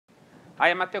I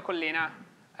am Matteo Collina,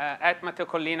 at Matteo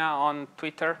Collina on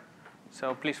Twitter.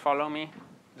 So please follow me,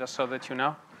 just so that you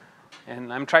know.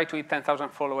 And I'm trying to hit 10,000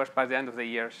 followers by the end of the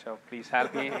year, so please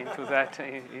help me into that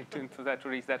to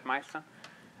reach that milestone.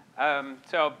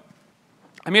 So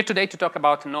I'm here today to talk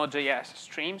about Node.js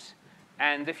Streams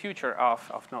and the future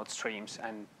of Node Streams,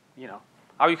 and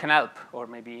how you can help, or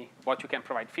maybe what you can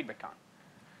provide feedback on.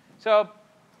 So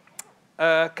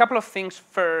a couple of things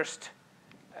first.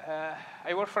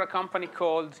 I work for a company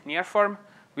called NearForm.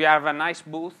 We have a nice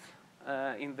booth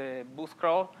in the booth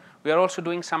crawl. We are also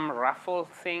doing some raffle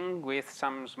thing with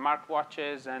some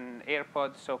smartwatches and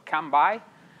AirPods, so come by.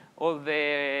 All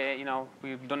the,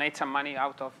 we donate some money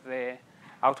out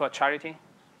to a charity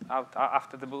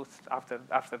after the booth,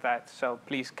 after that. So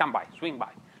please come by, swing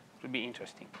by. It will be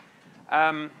interesting.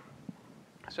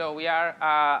 So we are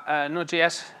a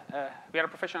Node.js. We are a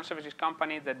professional services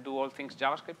company that do all things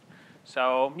JavaScript.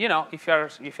 So if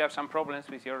you have some problems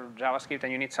with your JavaScript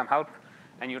and you need some help,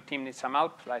 and your team needs some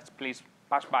help, please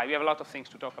pass by. We have a lot of things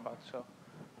to talk about, so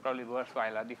probably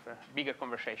worthwhile a bigger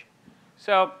conversation.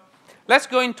 So let's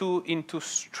go into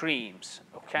streams.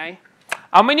 Okay.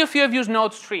 How many of you have used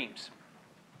Node Streams?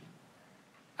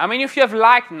 How many of you have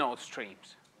liked Node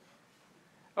Streams?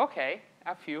 Okay,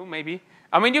 a few maybe.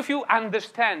 How many of you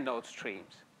understand Node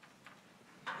Streams?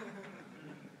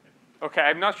 Okay,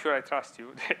 I'm not sure I trust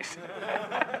you.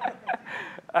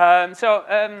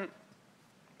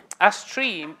 A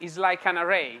stream is like an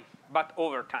array, but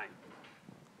over time.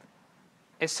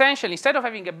 Essentially, instead of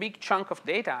having a big chunk of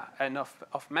data and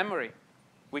of memory,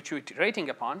 which you're iterating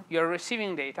upon, you're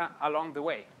receiving data along the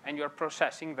way, and you're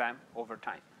processing them over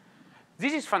time.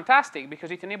 This is fantastic because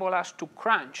it enables us to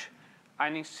crunch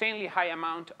an insanely high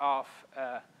amount of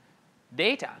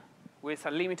data with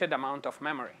a limited amount of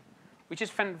memory, which is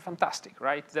fantastic,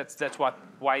 right? That's why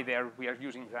we are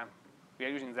using them. We are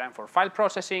using them for file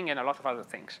processing and a lot of other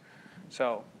things.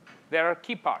 So they're a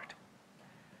key part.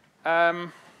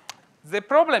 The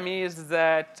problem is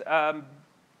that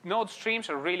Node Streams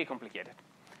are really complicated.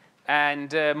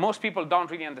 And most people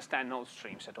don't really understand Node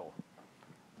Streams at all.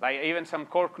 Like even some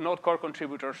Node Core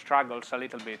contributors struggles a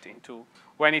little bit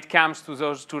when it comes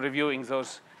to reviewing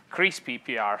those crispy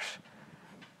PRs.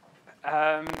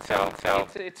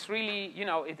 It's really,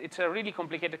 it's a really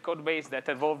complicated code base that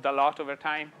evolved a lot over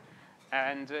time.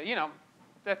 And,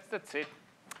 that's it.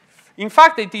 In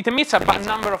fact, it emits a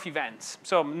number of events.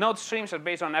 So Node Streams are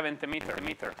based on event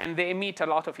emitter, and they emit a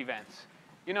lot of events.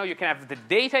 You can have the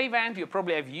data event you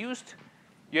probably have used.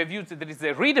 There is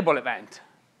the readable event,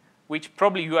 which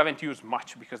probably you haven't used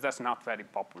much because that's not very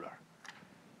popular.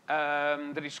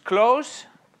 There is close,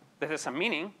 that has some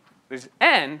meaning. There is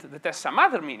end, that has some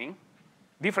other meaning,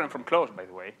 different from close, by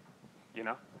the way.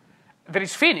 There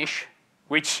is finish,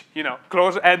 which,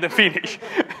 close, end, and finish.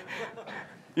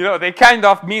 They kind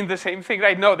of mean the same thing,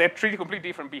 right? No, they're three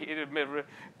completely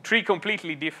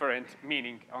different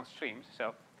meaning on streams.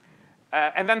 So,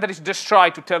 and then there is destroy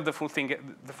to tell the full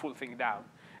thing down.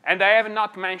 And I have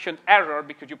not mentioned error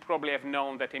because you probably have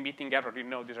known that emitting error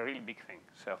is a really big thing.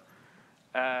 So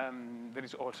there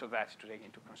is also that to take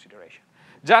into consideration.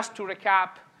 Just to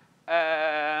recap,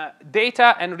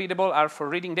 data and readable are for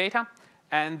reading data,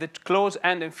 and the close,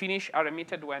 end, and finish are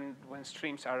emitted when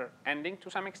streams are ending to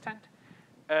some extent.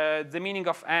 The meaning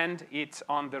of end, it's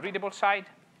on the readable side.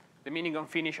 The meaning of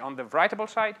finish on the writable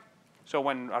side. So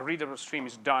when a readable stream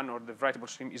is done or the writable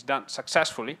stream is done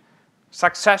successfully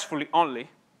only,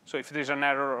 so if there's an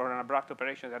error or an abrupt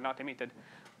operation, they're not emitted.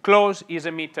 Close is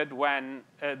emitted when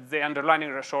the underlying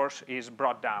resource is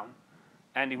brought down,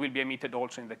 and it will be emitted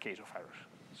also in the case of errors.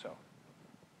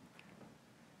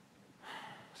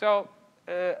 So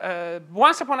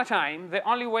once upon a time, the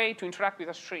only way to interact with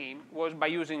a stream was by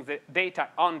using the data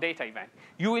event.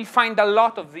 You will find a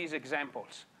lot of these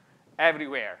examples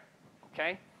everywhere.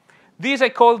 Okay? I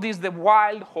call this the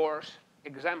wild horse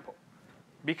example,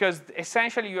 because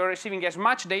essentially you're receiving as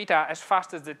much data as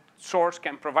fast as the source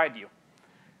can provide you,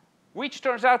 which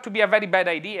turns out to be a very bad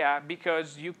idea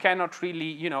because you cannot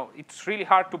really, it's really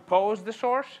hard to pause the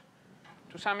source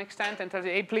to some extent and tell,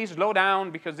 hey, please slow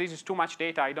down because this is too much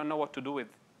data. I don't know what to do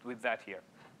with that here.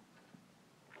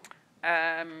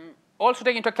 Also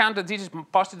take into account that this is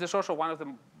possibly the source of one of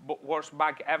the worst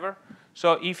bugs ever.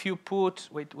 So if you put,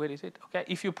 wait, where is it? Okay,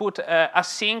 if you put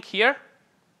async here,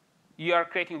 you are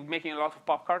making a lot of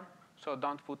popcorn. So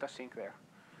don't put async there.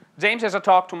 James has a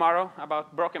talk tomorrow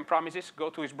about broken promises. Go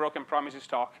to his broken promises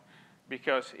talk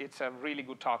because it's a really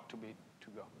good talk to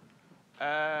go.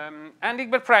 And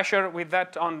ignore pressure with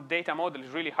that on data model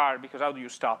is really hard because how do you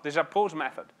stop? There's a pause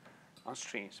method on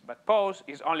streams, but pause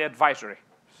is only advisory.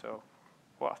 So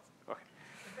what? Okay.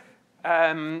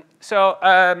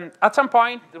 At some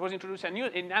point, there was introduced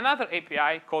another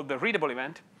API called the readable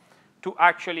event to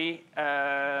actually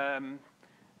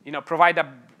provide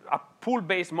a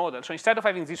pool-based model. So instead of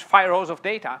having these 5 rows of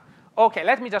data, OK,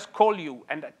 let me just call you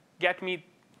and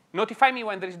notify me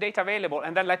when there is data available,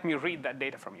 and then let me read that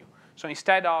data from you. So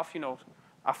instead of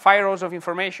a 5 rows of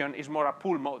information, is more a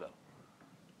pool model.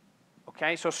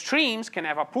 OK, so streams can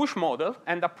have a push model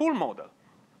and a pull model,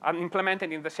 are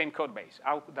implemented in the same code base.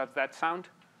 How does that sound?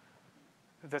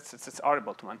 It's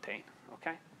horrible to maintain.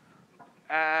 OK.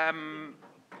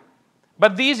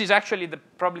 But this is actually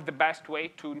probably the best way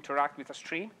to interact with a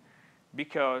stream,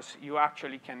 because you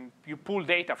actually you pull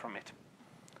data from it.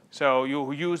 So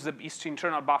you use its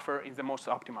internal buffer in the most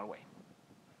optimal way.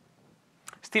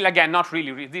 Still, again,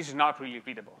 this is not really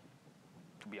readable,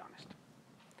 to be honest.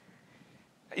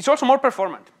 It's also more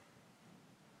performant,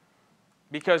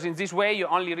 because in this way, you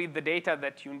only read the data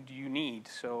that you need.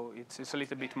 So it's a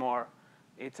little bit more,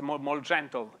 it's more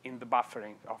gentle in the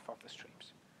buffering of the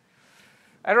streams.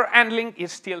 Error handling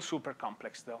is still super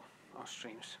complex, though, on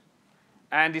streams.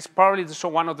 And it's probably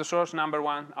one of the source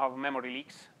 #1 of memory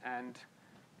leaks and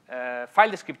file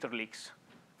descriptor leaks.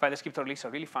 File descriptor leaks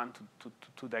are really fun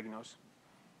to diagnose.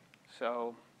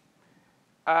 So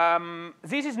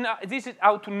this is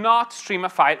how to not stream a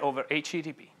file over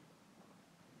HTTP.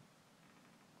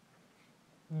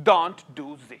 Don't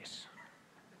do this.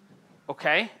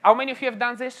 OK? How many of you have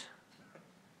done this?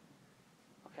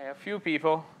 OK, a few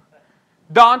people.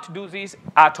 Don't do this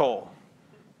at all.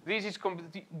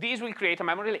 This will create a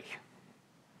memory leak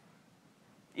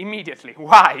immediately.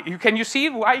 Why? Can you see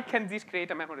why can this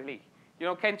create a memory leak?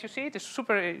 Can't you see it?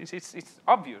 It's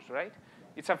obvious, right?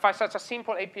 It's such a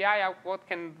simple API. What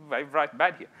can I write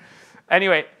bad here?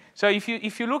 Anyway, so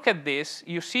if you look at this,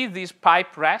 you see this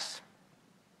pipe res.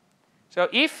 So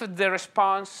if the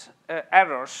response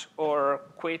errors or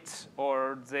quits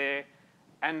or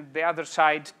and the other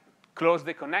side close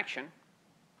the connection,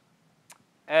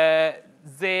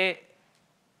 the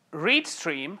read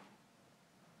stream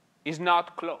is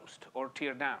not closed or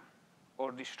teared down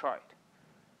or destroyed.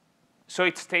 So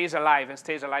it stays alive and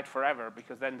stays alive forever,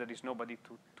 because then there is nobody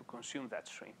to consume that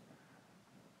stream.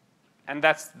 And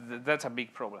that's a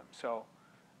big problem. So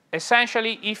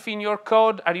essentially, if in your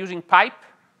code are using pipe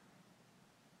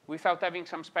without having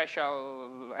some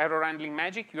special error handling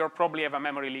magic, you'll probably have a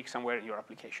memory leak somewhere in your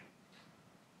application.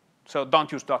 So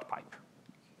don't use .pipe.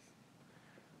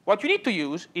 What you need to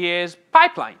use is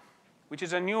pipeline, which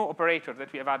is a new operator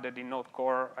that we have added in Node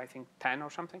Core, I think 10 or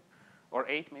something, or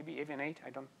 8, maybe even 8.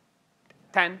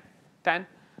 10.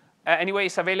 Anyway,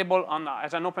 it's available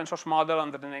as an open source model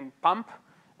under the name Pump,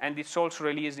 and it's also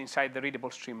released inside the readable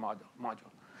stream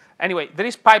module. Anyway, there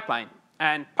is pipeline.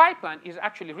 And pipeline is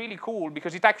actually really cool,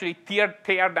 because it actually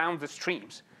tear down the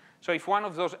streams. So if one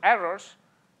of those errors,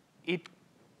 it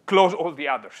closes all the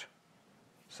others.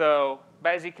 So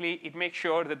basically, it makes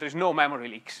sure that there's no memory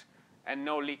leaks and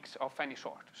no leaks of any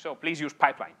sort. So please use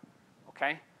pipeline.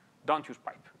 OK? Don't use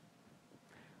pipe.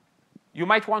 You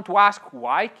might want to ask,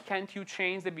 why can't you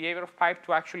change the behavior of pipe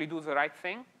to actually do the right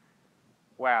thing?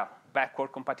 Well,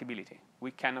 backward compatibility.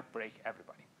 We cannot break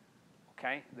everybody.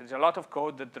 Okay? There's a lot of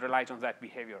code that relies on that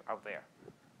behavior out there.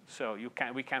 So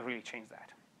we can't really change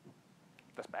that.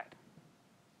 That's bad.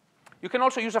 You can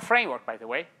also use a framework, by the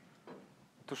way,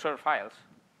 to serve files.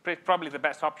 Probably the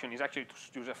best option is actually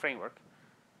to use a framework,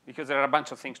 because there are a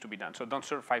bunch of things to be done. So don't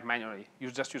serve file manually. You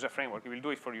just use a framework. It will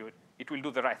do it for you. It will do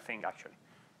the right thing, actually.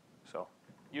 So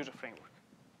use a framework.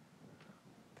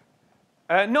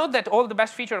 Note that all the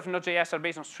best features of Node.js are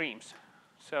based on streams.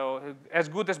 So as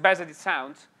good as bad as it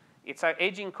sounds, it's an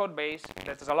aging code base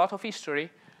that has a lot of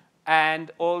history, and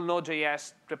all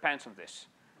Node.js depends on this.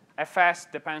 FS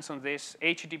depends on this.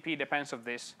 HTTP depends on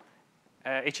this.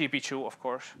 HTTP2, of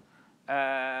course,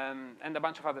 and a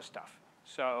bunch of other stuff.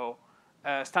 So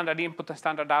standard input and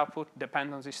standard output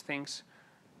depend on these things.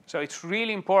 So it's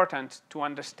really important to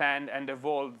understand and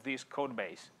evolve this code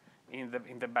base in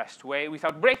the best way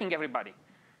without breaking everybody.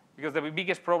 Because the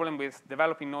biggest problem with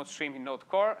developing Node Stream in Node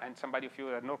Core, and somebody of you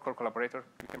are a Node Core collaborator,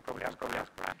 you can probably ask,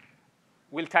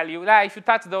 will tell you that if you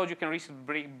touch those, you can risk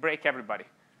break everybody.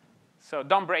 So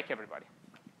don't break everybody.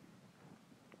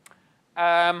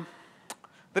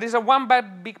 There is one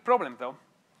big problem, though,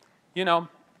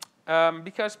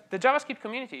 because the JavaScript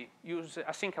community uses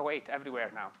async await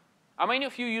everywhere now. How many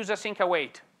of you use async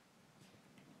await?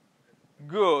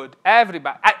 Good,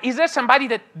 everybody. Is there somebody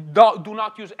that do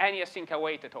not use any async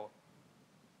await at all?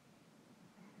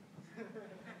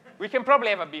 We can probably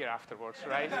have a beer afterwards,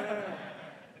 right?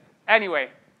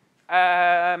 Anyway,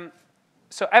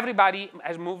 so everybody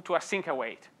has moved to async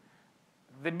await.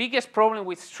 the biggest problem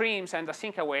with streams and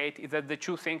async await is that the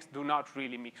two things do not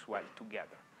really mix well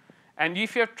together. And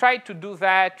if you've tried to do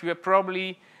that, you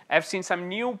probably have seen some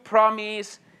new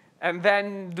promise and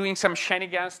then doing some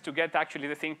shenanigans to get actually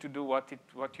the thing to do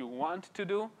what you want to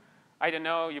do. I don't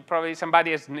know. You probably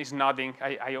somebody is nodding.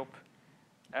 I hope.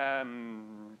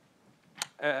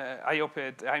 I hope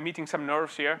I'm hitting some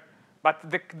nerves here. But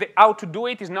how to do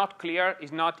it is not clear,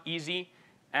 is not easy,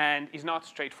 and is not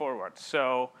straightforward.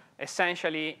 So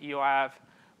essentially,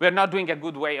 we're not doing a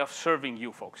good way of serving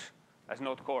you folks as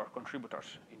Node Core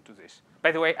contributors into this.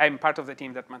 By the way, I'm part of the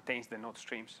team that maintains the Node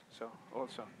streams, so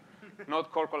also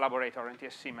Node Core collaborator and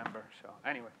TSC member. So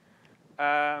anyway,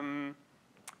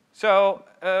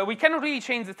 we cannot really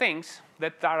change the things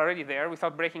that are already there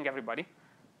without breaking everybody,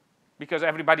 because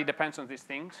everybody depends on these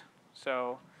things.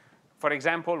 So for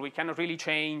example, we cannot really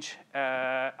change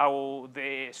how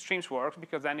the streams work,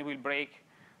 because then it will break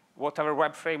whatever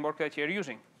web framework that you're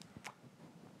using.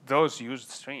 Those use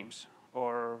streams,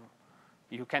 or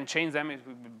you can change them, it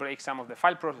will break some of the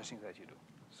file processing that you do.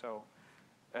 So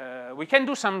we can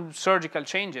do some surgical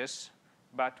changes,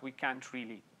 but we can't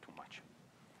really too much.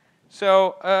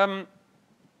 So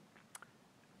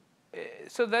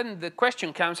so then the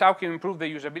question comes, how can we improve the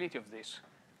usability of this?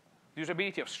 The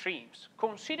usability of streams,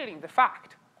 considering the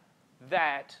fact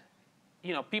that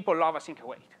people love async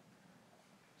await.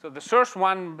 So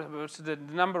the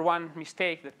number one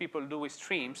mistake that people do with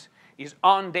streams is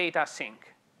on data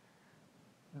sync.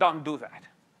 Don't do that,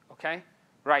 okay?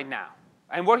 Right now.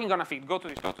 I'm working on a fix. Go to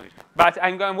this. But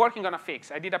I'm working on a fix.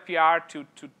 I did a PR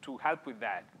to help with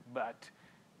that, but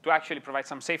to actually provide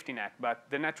some safety net. But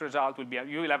the net result will be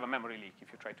you will have a memory leak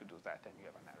if you try to do that, and you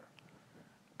have an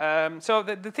error. So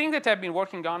the thing that I've been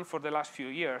working on for the last few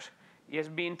years has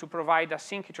been to provide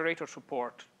async iterator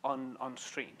support on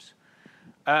streams.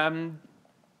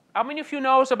 How many of you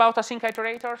knows about async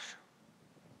iterators?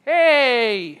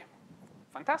 Hey!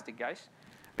 Fantastic, guys.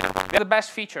 They're the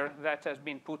best feature that has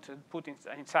been put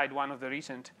inside one of the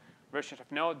recent versions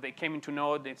of Node. They came into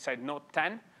Node inside Node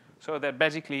 10. So they're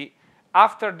basically,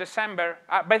 after December,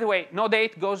 by the way, Node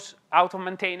 8 goes out of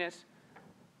maintenance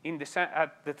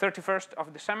at the 31st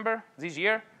of December this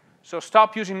year. So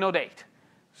stop using Node 8.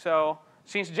 So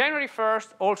since January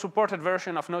 1st, all supported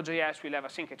version of Node.js will have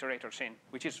async iterators in,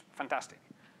 which is fantastic.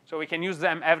 So we can use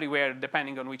them everywhere,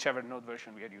 depending on whichever Node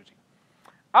version we are using.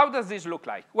 How does this look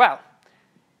like? Well,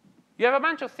 you have a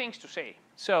bunch of things to say.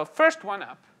 So first one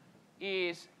up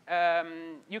is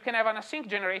you can have an async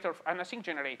generator.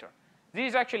 This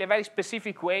is actually a very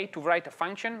specific way to write a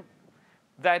function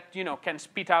that can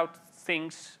spit out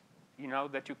things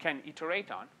that you can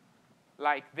iterate on,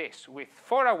 like this, with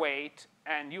for await,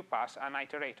 and you pass an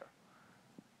iterator.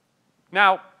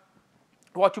 Now,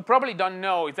 what you probably don't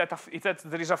know is that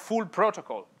there is a full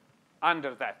protocol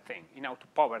under that thing, to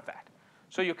power that.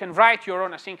 So you can write your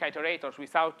own async iterators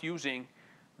without using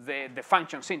the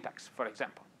function syntax, for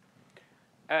example.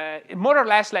 More or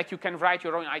less like you can write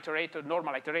your own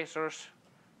normal iterators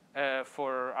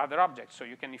for other objects. So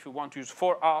you can, if you want to use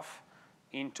for off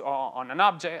on an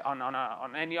object,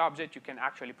 on any object, you can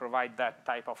actually provide that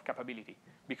type of capability,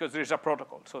 because there is a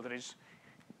protocol. So there is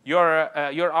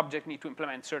your object need to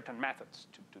implement certain methods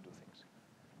to do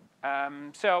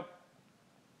things. So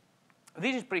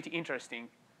this is pretty interesting.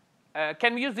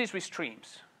 Can we use this with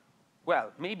streams?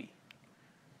 Well, maybe.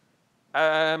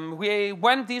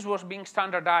 When this was being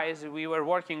standardized, we were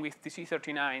working with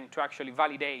TC39 to actually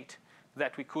validate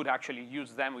that we could actually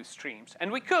use them with streams.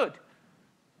 And we could.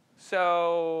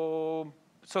 So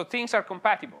things are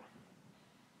compatible.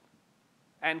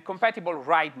 And compatible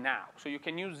right now. So you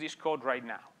can use this code right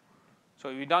now. So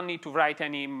you don't need to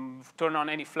turn on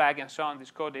any flag and so on.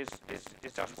 This code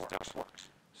just works.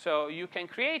 So you can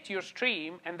create your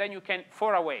stream, and then you can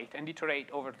for await and iterate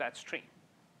over that stream.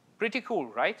 Pretty cool,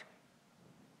 right?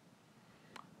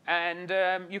 And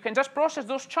you can just process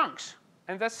those chunks,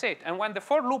 and that's it. And when the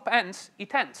for loop ends,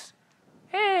 it ends.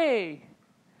 Hey!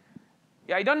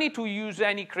 Yeah, I don't need to use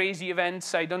any crazy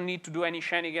events. I don't need to do any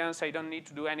shenanigans. I don't need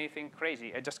to do anything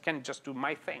crazy. I just can do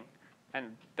my thing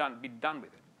and be done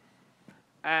with it.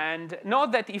 And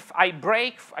note that if I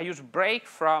use break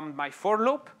from my for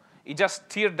loop, it just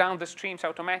tears down the streams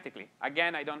automatically.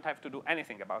 Again, I don't have to do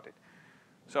anything about it.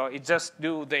 So it just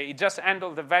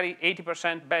handle the very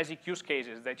 80% basic use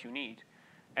cases that you need,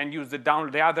 and use the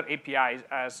other APIs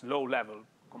as low-level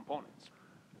components.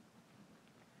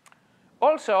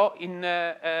 Also, in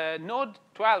Node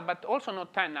 12, but also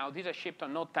Node 10 now, these are shipped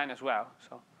on Node 10 as well.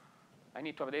 So I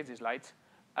need to update these slides.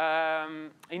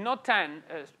 In Node 10,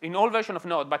 in all version of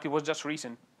Node, but it was just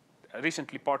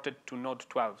recently ported to Node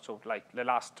 12, so like the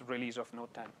last release of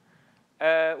Node 10.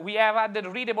 we have added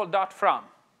readable.from,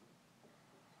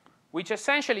 which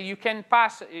essentially you can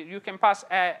pass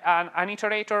an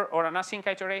iterator or an async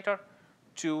iterator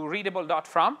to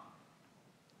readable.from,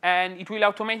 and it will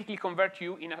automatically convert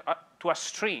you to a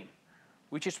stream,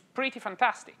 which is pretty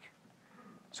fantastic.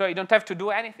 So you don't have to do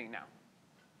anything now.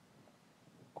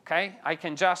 Okay, I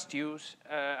can just use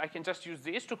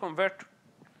this to convert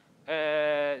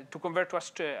to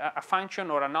a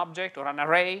function or an object or an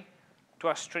array to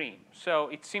a stream. So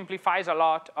it simplifies a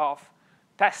lot of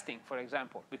testing, for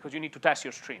example, because you need to test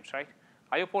your streams, right?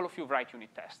 I hope all of you write unit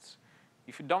tests.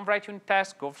 If you don't write unit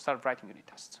tests, go start writing unit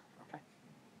tests. Okay.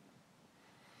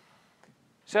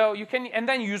 So you can, and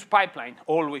then use pipeline.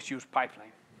 Always use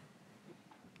pipeline.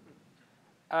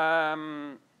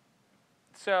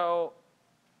 So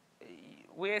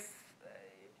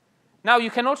now you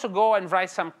can also go and write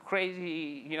some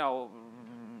crazy,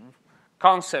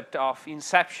 concept of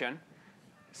inception.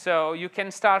 So you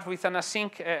can start with an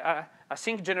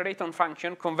async generator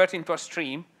function, convert into a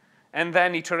stream, and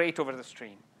then iterate over the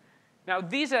stream. Now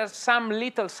these are some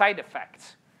little side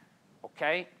effects.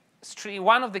 Okay,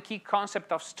 one of the key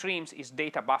concepts of streams is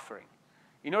data buffering.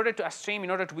 In order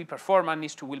to be performant,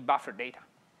 needs to will buffer data.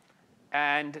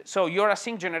 And so your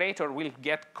async generator will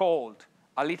get called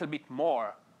a little bit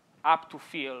more up to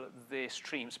fill the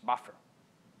stream's buffer.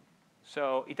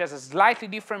 So it has a slightly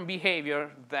different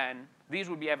behavior than, these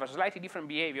will have a slightly different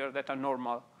behavior that are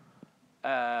normal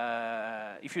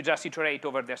if you just iterate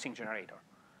over the async generator.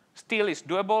 Still, it's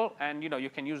doable, and you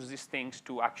can use these things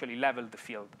to actually level the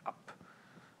field up.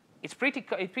 It's pretty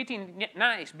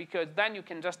nice, because then you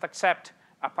can just accept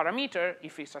a parameter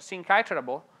if it's async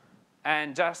iterable,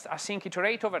 and just async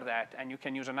iterate over that, and you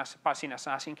can use pass in an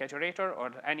async iterator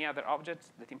or any other objects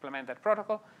that implement that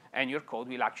protocol, and your code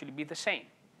will actually be the same.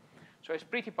 So it's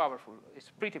pretty powerful.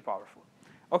 It's pretty powerful.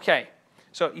 OK,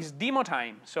 so it's demo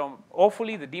time. So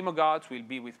hopefully the demo gods will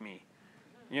be with me,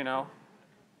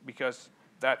 because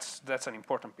that's an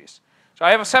important piece. So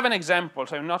I have 7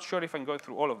 examples. I'm not sure if I can go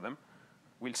through all of them.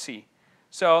 We'll see.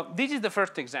 So this is the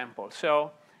first example.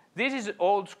 So this is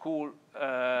old school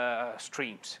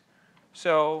streams.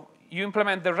 So you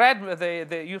implement the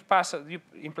you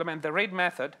implement the read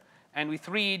method, and with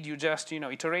read you just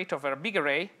iterate over a big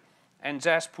array and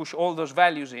just push all those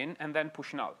values in and then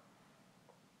push null.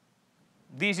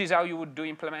 This is how you would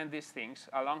implement these things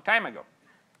a long time ago.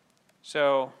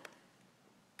 So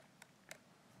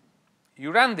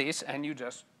you run this and you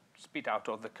just spit out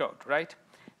all the code, right?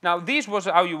 Now this was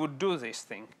how you would do this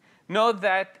thing. Note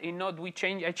that in Node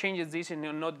I changed this, and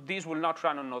in Node this will not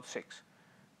run on Node 6.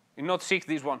 In Node 6,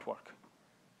 this won't work,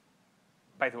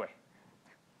 by the way.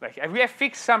 We have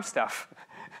fixed some stuff.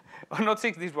 On Node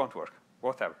 6, this won't work,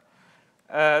 whatever.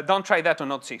 Don't try that on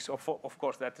Node 6. Of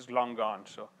course, that is long gone,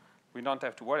 so we don't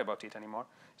have to worry about it anymore.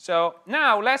 So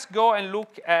now let's go and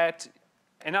look at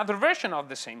another version of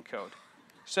the same code.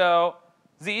 So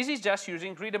this is just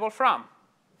using readable from.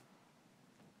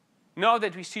 Note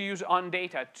that we still use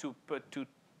onData to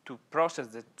process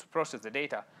the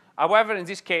data. However, in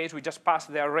this case, we just pass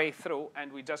the array through,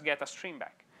 and we just get a stream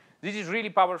back. This is really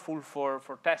powerful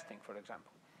for testing, for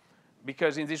example,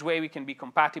 because in this way we can be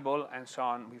compatible and so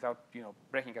on without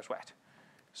breaking a sweat.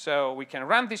 So we can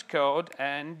run this code,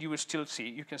 and you will still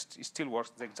see it still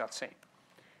works the exact same.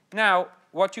 Now,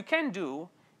 what you can do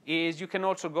is you can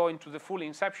also go into the full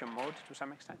inception mode to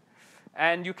some extent,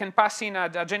 and you can pass in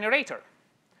a generator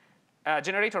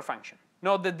function.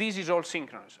 Note that this is all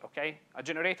synchronous, OK? A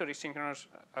generator is synchronous.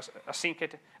 A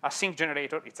sync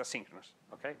generator, it's asynchronous,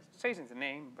 OK? It says in the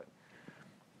name, but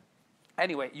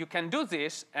anyway, you can do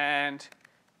this, and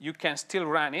you can still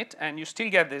run it, and you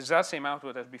still get the exact same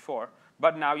output as before,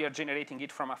 but now you're generating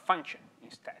it from a function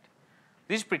instead.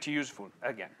 This is pretty useful,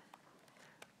 again.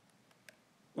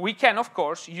 We can, of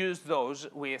course, use those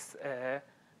with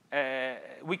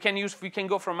we can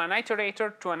go from an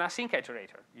iterator to an async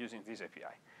iterator using this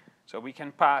API. So we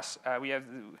can pass, we have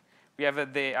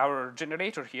our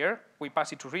generator here. We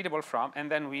pass it to readable from, and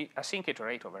then we async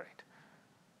iterate over it.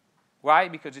 Why?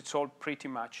 Because it's all pretty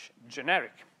much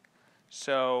generic.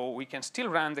 So we can still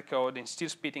run the code and still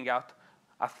spitting out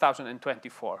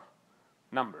 1,024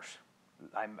 numbers.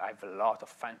 I have a lot of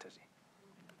fantasy.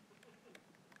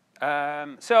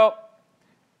 So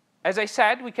as I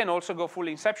said, we can also go full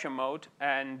inception mode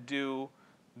and do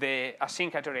the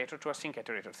async iterator to async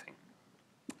iterator thing.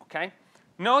 Okay.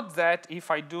 Note that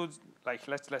if I do,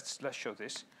 let's show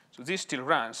this. So this still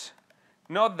runs.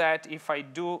 Note that if I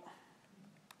do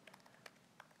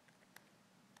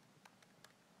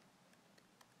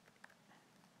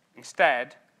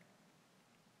instead,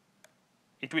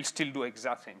 it will still do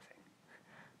exact same thing.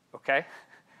 Okay.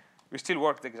 we still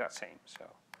work the exact same. So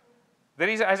there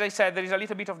is, as I said, there is a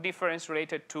little bit of difference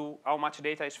related to how much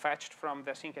data is fetched from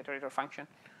the async iterator function.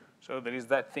 So there is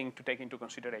that thing to take into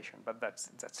consideration, but that's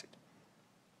it.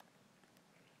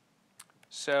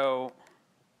 So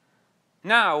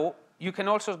now you can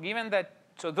also, given that,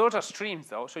 so those are streams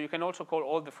though, so you can also call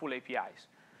all the full APIs.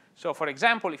 So for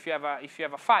example, if you have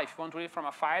a file, if you want to read from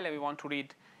a file and you want to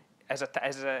read as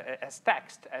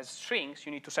text, as strings,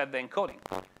 you need to set the encoding.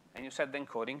 And you set the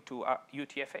encoding to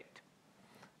UTF-8.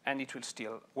 And it will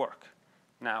still work.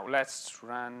 Now let's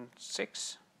run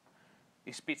 6.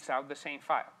 It spits out the same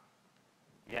file.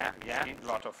 Yeah, a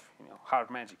lot of hard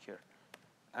magic here.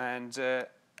 And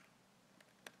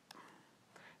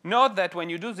note that when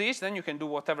you do this, then you can do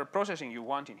whatever processing you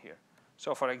want in here.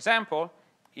 So for example,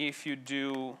 if you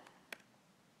do,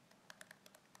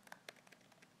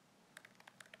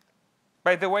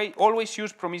 by the way, always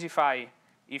use Promisify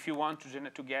if you want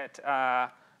to get a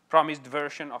promised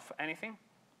version of anything.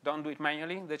 Don't do it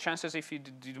manually. The chances if you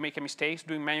make a mistake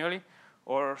doing manually,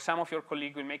 or some of your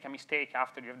colleagues will make a mistake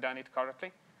after you've done it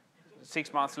correctly,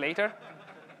 6 months later,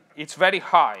 it's very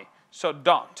high. So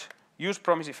don't. Use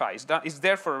Promisify. It's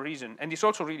there for a reason, and it's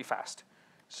also really fast.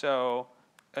 So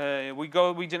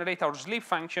we generate our sleep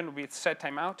function with set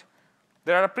timeout.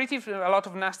 There are a lot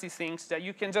of nasty things that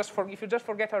you can just, if you just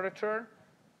forget a return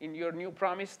in your new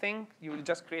promise thing, you will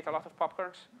just create a lot of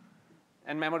popcorns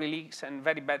and memory leaks and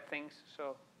very bad things.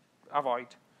 So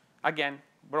avoid. Again,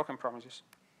 broken promises.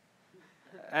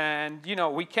 And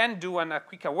we can do a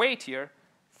quick await here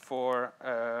for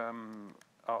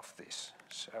of this.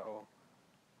 So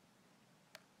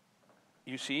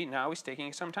you see now it's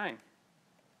taking some time.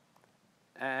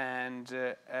 And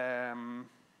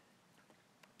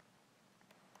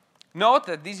note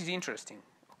that this is interesting,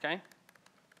 okay?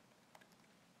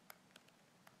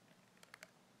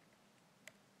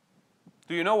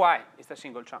 Do you know why it's a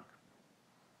single chunk?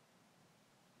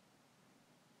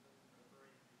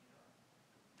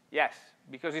 Yes,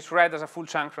 because it's read as a full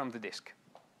chunk from the disk.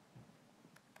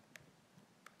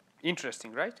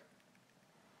 Interesting, right?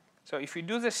 So if you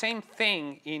do the same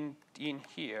thing in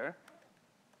here,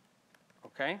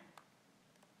 okay?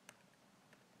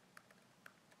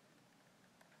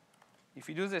 If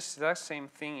you do this exact same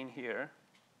thing in here,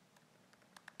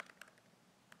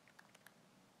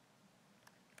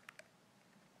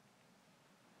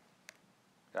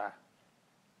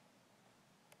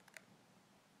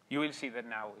 you will see that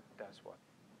now it does what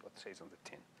says on the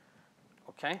tin.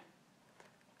 Okay?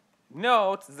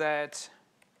 Note that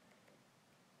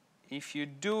if you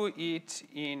do it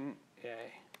in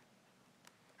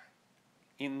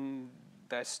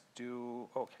this do,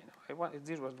 okay, no,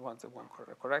 this was the one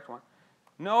correct one.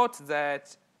 Note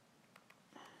that,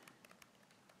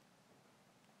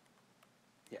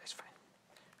 yeah, it's fine.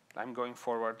 I'm going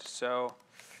forward. So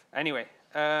anyway,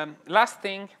 last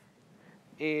thing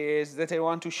is that I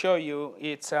want to show you.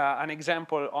 It's an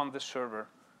example on the server,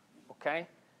 okay?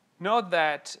 Note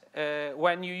that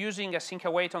when you're using async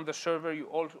await on the server, you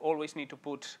always need to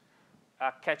put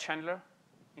a catch handler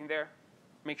in there.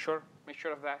 Make sure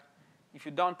of that. If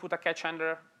you don't put a catch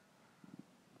handler,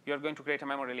 you're going to create a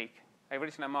memory leak. I've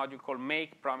written a module called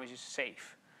make promises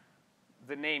safe.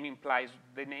 The name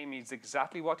is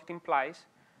exactly what it implies,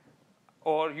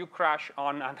 or you crash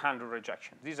on unhandled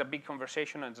rejection. This is a big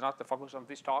conversation, and it's not the focus of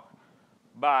this talk.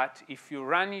 But if you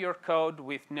run your code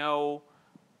with no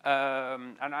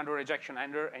unhandled rejection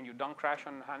handler and you don't crash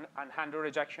on unhandled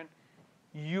rejection,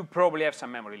 you probably have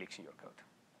some memory leaks in your code.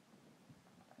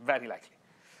 Very likely.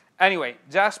 Anyway,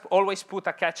 just always put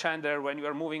a catch handler when you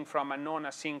are moving from a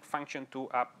non-async function to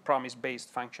a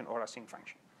promise-based function or async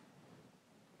function.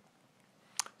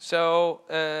 So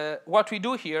what we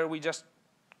do here, we just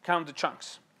count the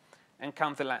chunks and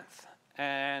count the length.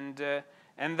 And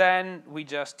then we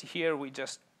just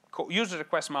use the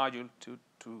request module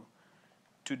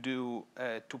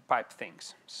to pipe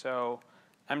things. So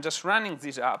I'm just running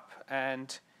this up,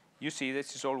 and you see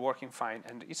this is all working fine,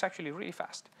 and it's actually really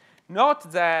fast.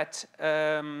 Note that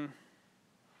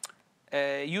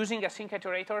using async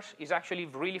iterators is actually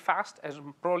really fast,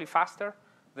 probably faster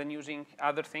than using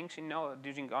other things in Node.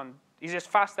 Is as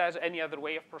fast as any other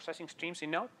way of processing streams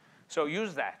in Node. So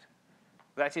use that.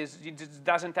 That is, it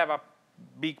doesn't have a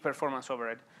big performance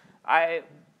overhead.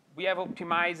 We have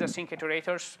optimized async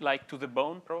iterators like to the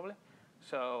bone, probably.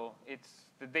 So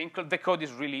the code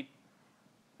is really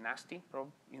nasty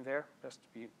in there.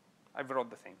 I've wrote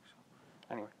the thing. So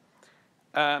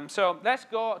anyway, so let's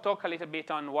go talk a little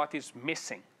bit on what is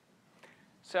missing.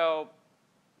 So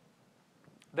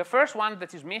the first one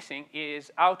that is missing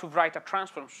is how to write a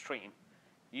transform stream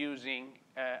using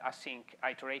async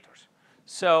iterators.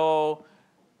 So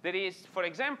there is, for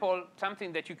example,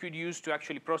 something that you could use to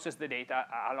actually process the data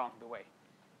along the way.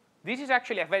 This is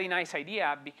actually a very nice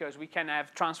idea because we can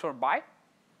have transform by,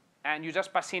 and you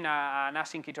just pass in an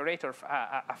async iterator,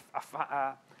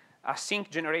 a sync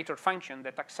generator function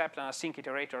that accepts an async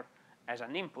iterator as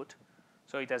an input.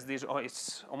 So it has this,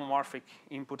 it's homomorphic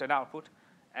input and output.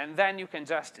 And then you can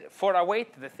just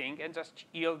for-await the thing and just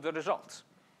yield the results.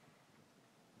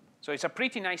 So it's a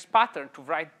pretty nice pattern to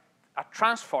write a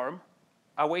transform,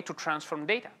 a way to transform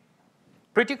data.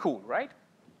 Pretty cool, right?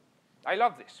 I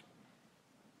love this.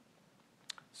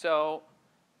 So,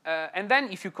 and then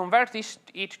if you convert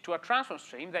it to a transform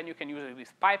stream, then you can use it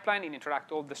with pipeline and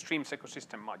interact all the streams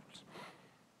ecosystem modules.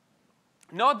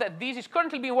 Note that this is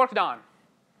currently being worked on.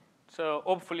 So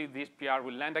hopefully this PR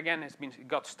will land again. It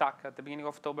got stuck at the beginning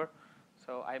of October.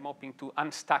 So I'm hoping to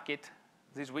unstuck it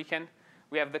this weekend.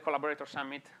 We have the collaborator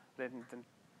summit in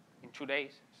 2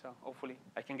 days. So hopefully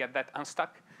I can get that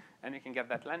unstuck and you can get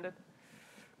that landed.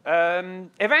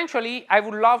 Eventually, I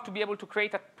would love to be able to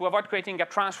avoid creating a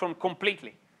transform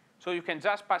completely. So you can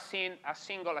just pass in a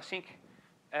single async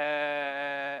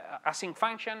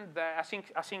function, the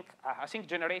async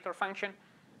generator function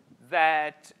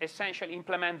that essentially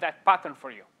implement that pattern for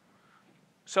you.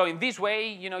 So in this way,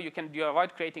 you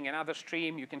avoid creating another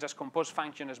stream. You can just compose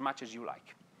function as much as you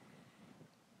like.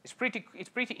 It's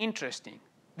pretty interesting.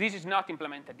 This is not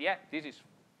implemented yet. This is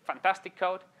fantastic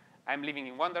code. I'm living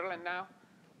in Wonderland now.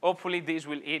 Hopefully, this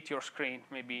will hit your screen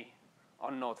maybe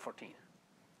on Node 14.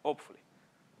 Hopefully.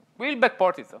 We'll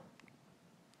backport it, though.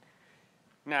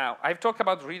 Now, I've talked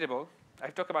about readable.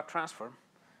 I've talked about transform.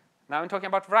 Now I'm talking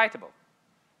about writable.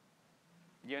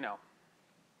 I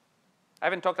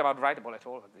haven't talked about writable at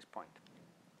all at this point.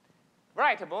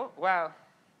 Writable, well,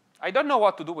 I don't know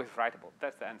what to do with writable.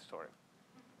 That's the end story.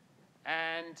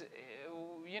 And,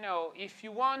 if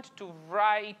you want to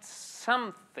write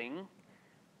something,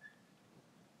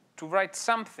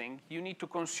 you need to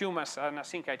consume an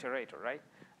async iterator, right?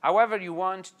 However, you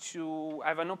want to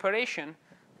have an operation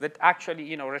that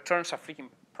actually, returns a freaking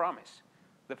promise.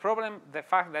 The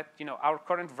fact that, our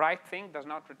current write thing does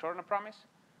not return a promise,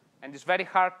 and it's very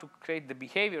hard to create the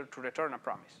behavior to return a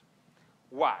promise.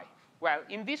 Why? Well,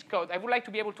 in this code, I would like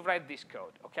to be able to write this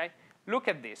code, OK? Look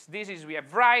at this. We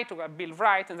have write, we have build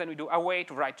write, and then we do await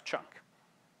write chunk.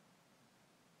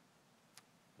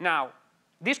 Now,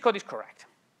 this code is correct.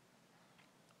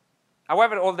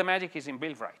 However, all the magic is in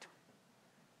build write.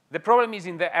 The problem is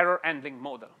in the error handling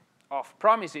model of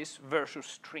promises versus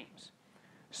streams.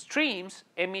 Streams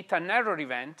emit an error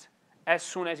event as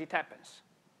soon as it happens.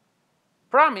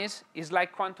 Promise is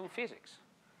like quantum physics.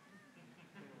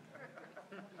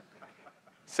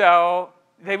 So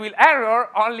they will error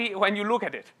only when you look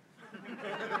at it.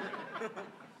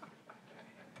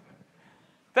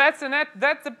 That's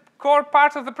the core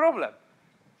part of the problem.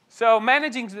 So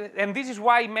managing, and this is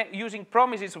why using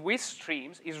promises with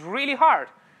streams is really hard.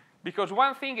 Because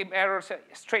one thing it errors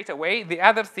straight away, the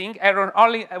other thing errors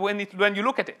only when you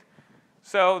look at it.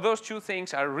 So those two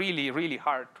things are really, really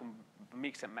hard to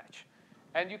mix and match.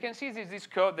 And you can see this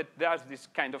code that does this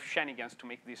kind of shenanigans to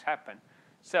make this happen.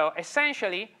 So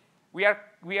essentially, we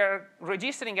are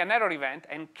registering an error event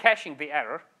and caching the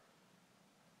error.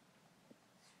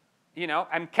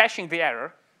 I'm caching the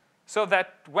error so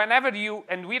that whenever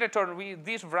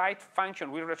this write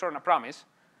function will return a promise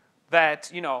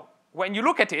that, when you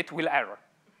look at it, will error.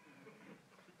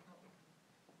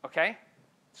 OK?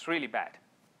 It's really bad.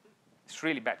 It's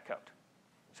really bad code.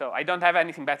 So I don't have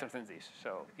anything better than this.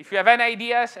 So if you have any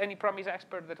ideas, any promise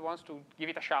expert that wants to give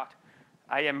it a shot,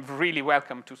 I am really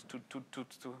welcome to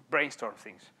brainstorm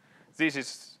things. This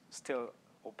is still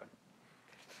open.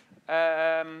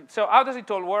 So how does it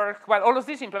all work? Well, all of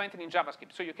this is implemented in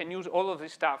JavaScript. So you can use all of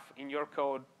this stuff in your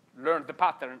code, learn the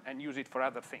pattern, and use it for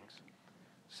other things.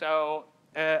 So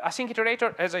async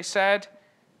iterator, as I said,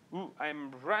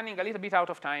 I'm running a little bit out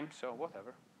of time, so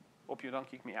whatever. Hope you don't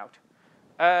kick me out.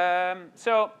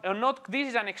 This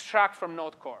is an extract from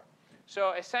Node Core.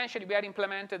 So essentially, we have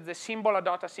implemented the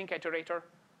symbol.async iterator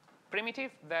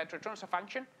primitive that returns a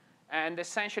function. And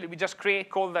essentially, we just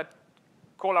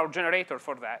call our generator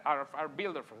for that, our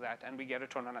builder for that, and we get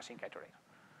return an async iterator.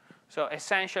 So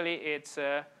essentially, it's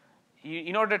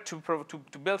in order to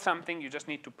build something, you just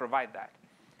need to provide that.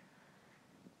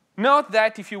 Note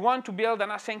that if you want to build an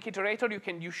async iterator,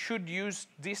 you should use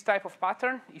this type of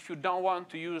pattern. If you don't want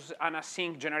to use an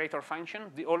async generator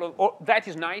function, that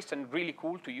is nice and really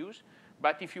cool to use.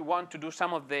 But if you want to do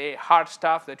some of the hard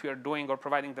stuff that we are doing or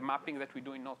providing the mapping that we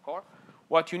do in Node Core,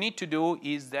 what you need to do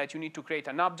is that you need to create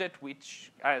an object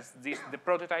which has the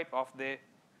prototype of the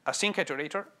async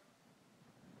iterator.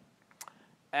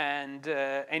 and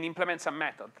implement some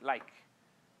method like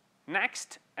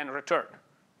next and return.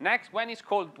 Next, when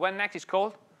next is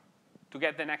called, to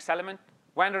get the next element.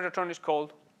 When the return is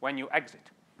called, when you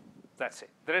exit. That's it.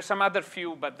 There are some other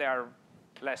few, but they are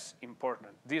less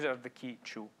important. These are the key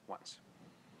 2 ones.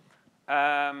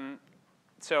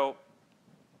 So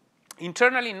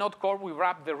internally in Node Core, we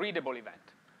wrap the readable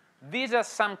event. These are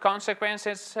some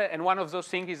consequences, and one of those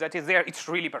things is that it's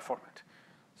really performant.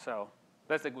 So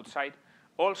that's the good side.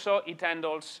 Also, it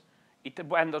handles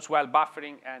well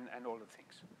buffering and all the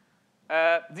things.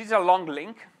 This is a long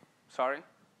link. Sorry,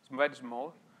 it's very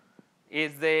small.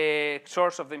 It's the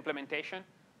source of the implementation.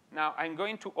 Now, I'm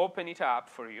going to open it up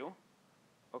for you.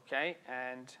 OK,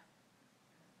 and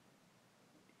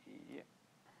yeah.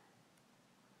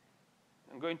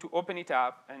 I'm going to open it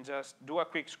up and just do a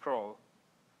quick scroll.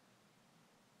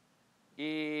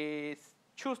 It's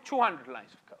 200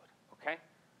 lines of code, OK?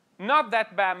 Not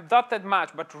that bad, not that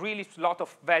much, but really a lot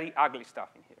of very ugly stuff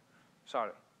in here.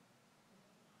 Sorry.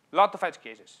 A lot of edge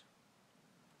cases.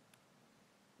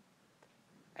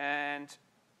 And,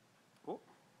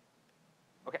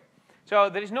 OK. So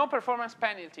there is no performance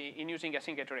penalty in using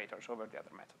async iterators over the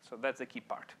other methods. So that's the key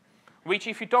part. Which,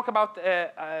 if you talk about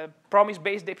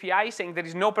promise-based API saying there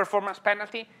is no performance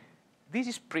penalty, this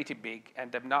is pretty big,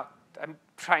 and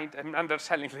I'm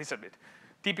underselling a little bit.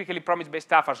 Typically, promise-based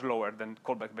stuff are slower than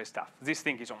callback-based stuff. This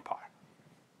thing is on par,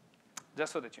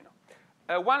 just so that you know.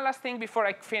 One last thing before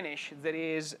I finish, there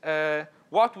is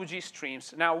WHATWG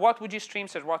streams. Now, WHATWG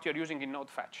streams is what you're using in Node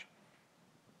Fetch.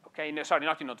 Okay, no, sorry,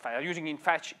 not in Node Fetch. I'm using in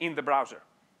Fetch in the browser,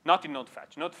 not in Node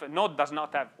Fetch. Node does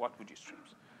not have WHATWG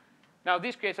streams. Now,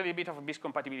 this creates a little bit of a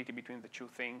miscompatibility between the 2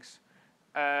 things.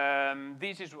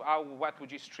 This is how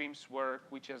WHATWG streams work,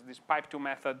 which is this pipe2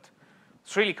 method.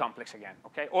 It's really complex again.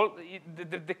 Okay,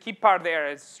 the key part there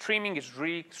is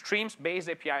streams-based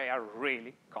API are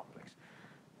really complex.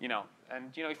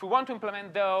 And if we want to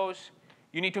implement those,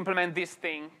 you need to implement this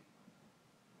thing,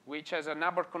 which has a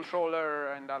number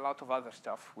controller and a lot of other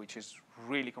stuff, which is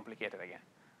really complicated again.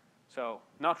 So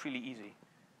not really easy.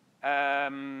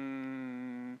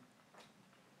 And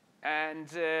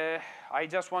I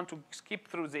just want to skip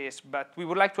through this, but we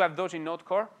would like to have those in Node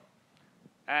Core.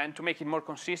 And to make it more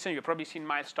consistent, you've probably seen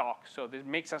Miles talk, so this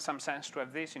makes some sense to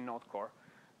have this in Node Core.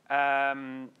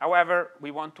 However,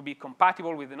 we want to be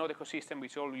compatible with the Node ecosystem,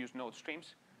 which all use Node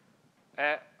streams.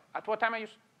 At what time are you?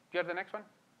 You have the next one?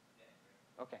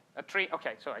 OK, at 3.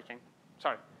 OK, so I can.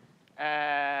 Sorry.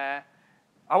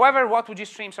 However, WHATWG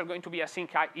streams are going to be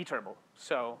async iterable,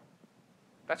 so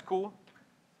that's cool.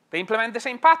 They implement the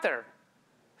same pattern.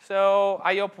 So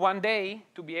I hope one day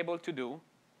to be able to do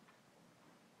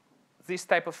this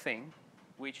type of thing,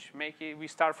 which we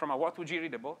start from a WHATWG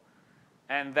readable,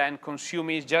 and then consume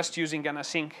it just using an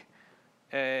async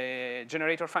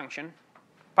generator function,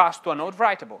 pass to a node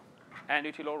writable, and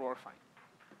it will all work fine.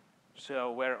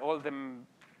 So where all the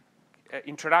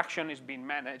interaction is being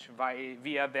managed via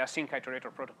the async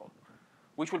iterator protocol,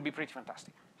 which will be pretty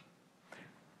fantastic.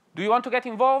 Do you want to get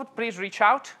involved? Please reach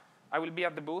out. I will be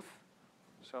at the booth.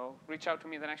 So reach out to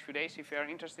me in the next few days if you are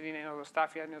interested in any of the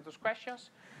stuff, you have any of those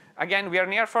questions. Again, we are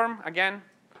NearForm. Again,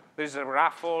 there's a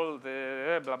raffle,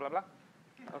 the blah, blah, blah.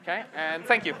 OK, and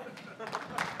thank you.